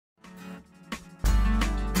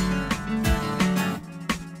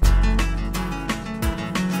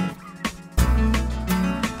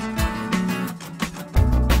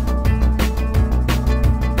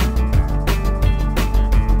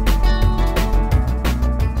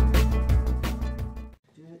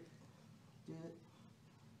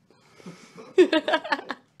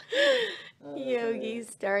Yogi's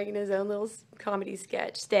starring in his own little comedy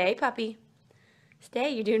sketch. Stay, puppy. Stay,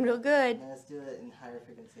 you're doing real good. Let's do it in higher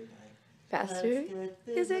frequency. Faster.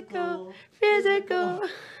 Physical. Physical.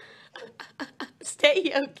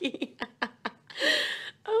 Stay, Yogi.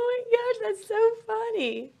 Oh my gosh, that's so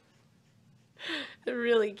funny.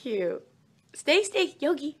 Really cute. Stay, stay,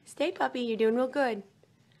 Yogi. Stay, puppy. You're doing real good.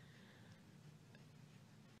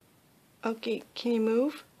 Okay, can you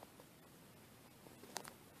move?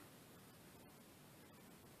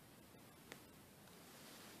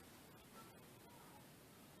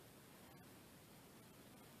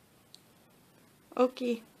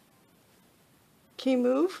 Okay. Can you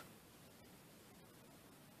move?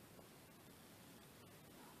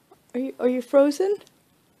 Are you frozen?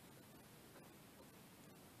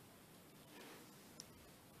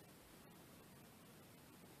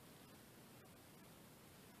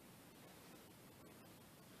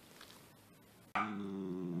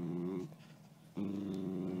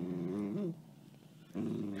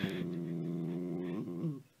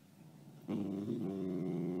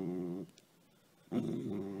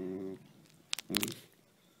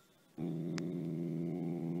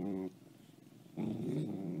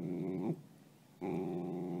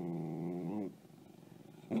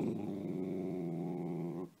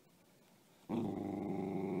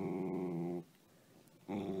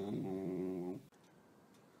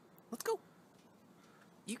 Let's go.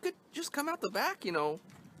 You could just come out the back, you know.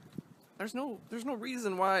 There's no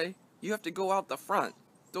reason why you have to go out the front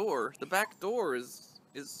door. The back door is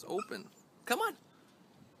open. Come on.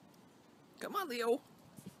 Come on, Leo.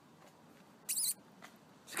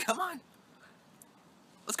 Come on.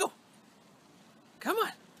 Let's go. Come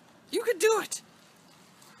on. You could do it.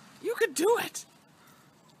 You could do it.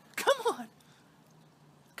 Come on.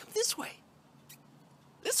 Come this way.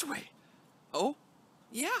 This way. Oh,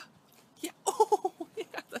 yeah. Yeah. Oh, yeah.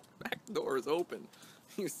 That back door is open.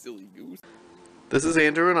 You silly goose. This is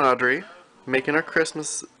Andrew and Audrey making our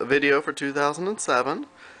Christmas video for 2007.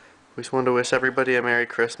 We just wanted to wish everybody a Merry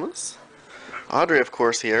Christmas. Audrey, of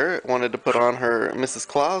course, here wanted to put on her Mrs.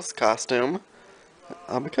 Claus costume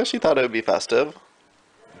because she thought it would be festive.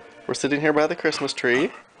 We're sitting here by the Christmas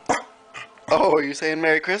tree. Oh, are you saying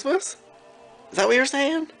Merry Christmas? Is that what you're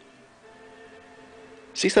saying?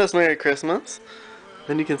 She says Merry Christmas.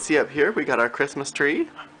 Then you can see up here we got our Christmas tree.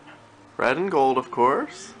 Red and gold, of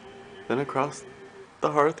course. Then across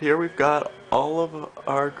the hearth here we've got all of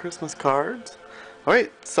our Christmas cards.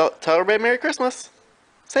 Alright, so tell everybody Merry Christmas.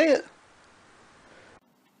 Say it.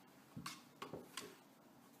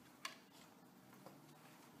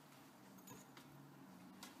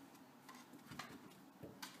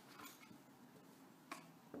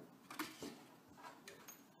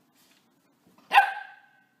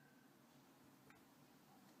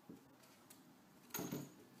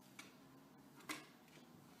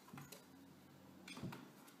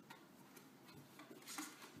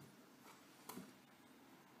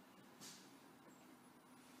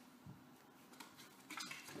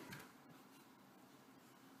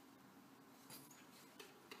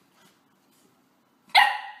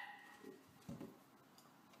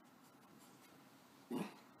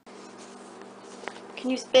 Can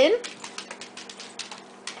you spin?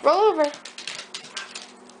 Roll over.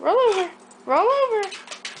 Roll over. Roll over.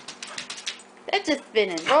 That's just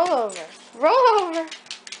spinning. Roll over. Roll over.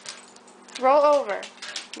 Roll over.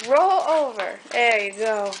 Roll over. There you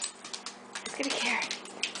go. Let's get a carrot.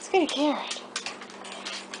 Let's get a carrot.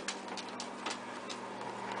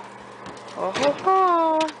 Oh ho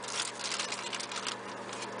ho.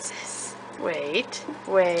 Wait.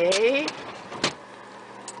 Wait.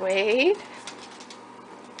 Wait.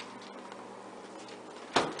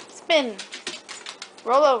 Spin.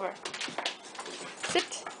 Roll over.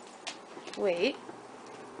 Sit. Wait.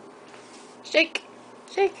 Shake.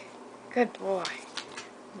 Shake. Good boy.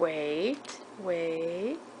 Wait.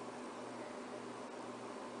 Wait.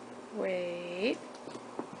 Wait.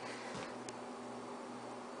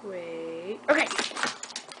 Wait. Okay.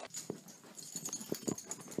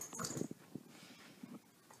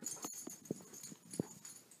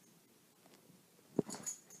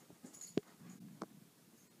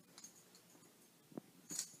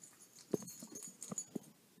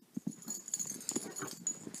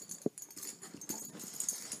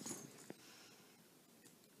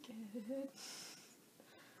 Good.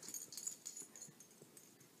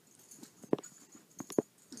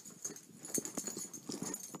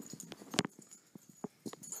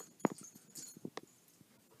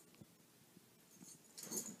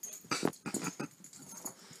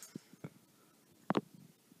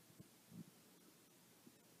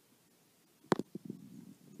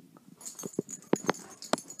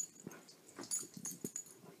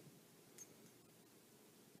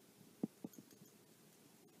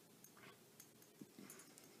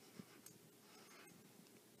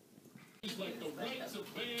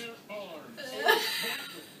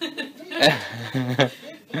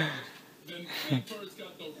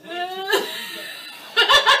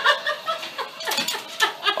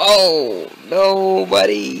 Oh, no,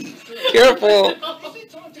 buddy. Careful.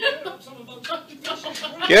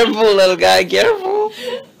 Careful, little guy, careful.